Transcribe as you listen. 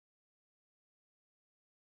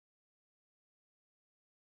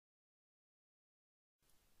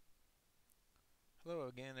Hello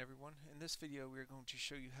again, everyone. In this video we are going to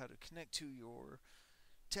show you how to connect to your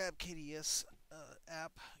TabKDS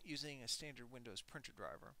app using a standard Windows printer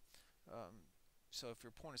driver. So if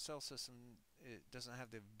your point of sale system doesn't have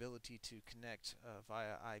the ability to connect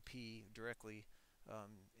via IP directly,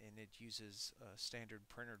 and it uses standard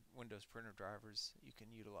Windows printer drivers, you can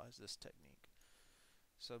utilize this technique.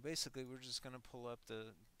 So basically we're just going to pull up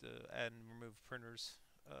the add and remove printers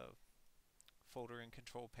folder and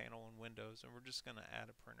control panel in Windows, and we're just going to add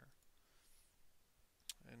a printer.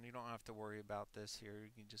 And you don't have to worry about this here.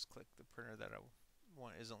 You can just click the printer that I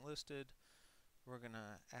want isn't listed. We're going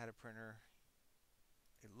to add a printer,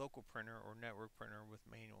 a local printer or network printer with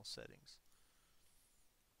manual settings.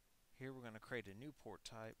 Here we're going to create a new port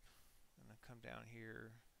type. I'm going to come down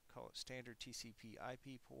here, call it standard TCP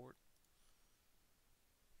IP port.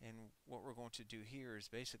 And what we're going to do here is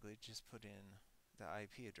basically just put in the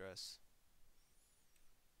IP address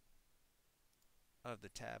of the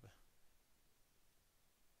tab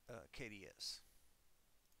KDS.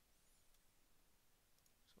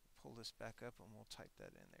 So we'll pull this back up and we'll type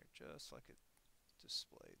that in there just like it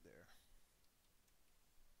displayed there.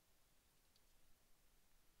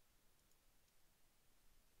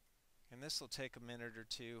 And this will take a minute or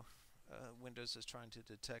two. Windows is trying to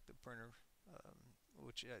detect the printer,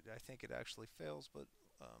 which I think it actually fails, but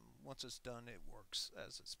once it's done, it works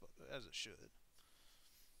as it should.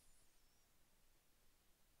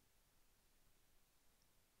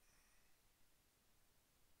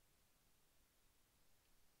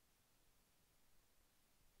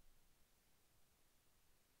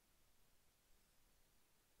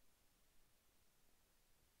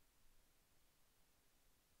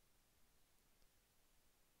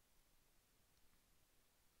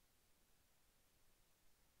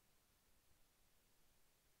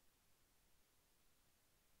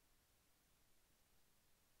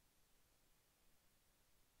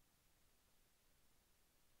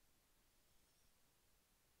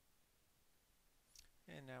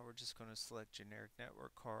 And now we're just going to select generic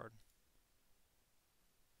network card,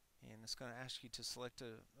 and it's going to ask you to select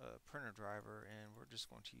a printer driver, and we're just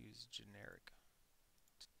going to use generic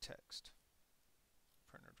text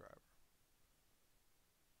printer driver.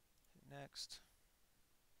 Hit next.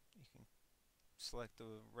 You can select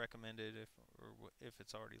the recommended if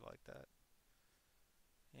it's already like that,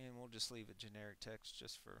 and we'll just leave it generic text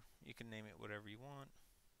just for, you can name it whatever you want.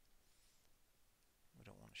 We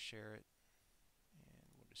don't want to share it, and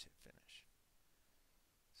we'll just hit finish.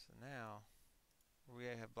 So now we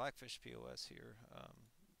have Blackfish POS here,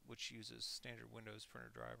 which uses standard Windows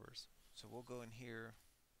printer drivers. So we'll go in here,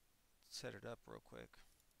 set it up real quick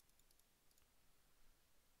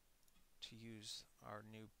to use our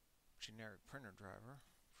new generic printer driver.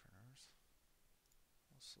 Printers.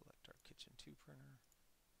 We'll select our Kitchen 2 printer.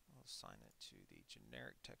 We'll assign it to the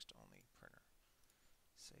generic text only printer.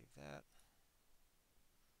 Save that.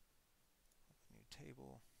 New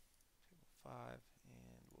table, table 5,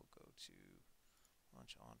 and we'll go to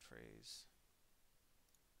lunch entrees.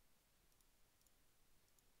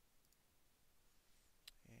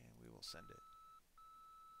 And we will send it.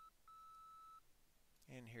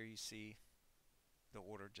 And here you see the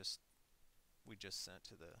order we just sent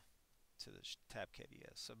to the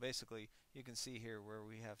TabKDS. So basically, you can see here where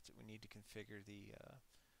we need to configure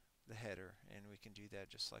the header, and we can do that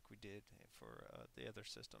just like we did for the other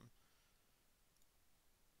system.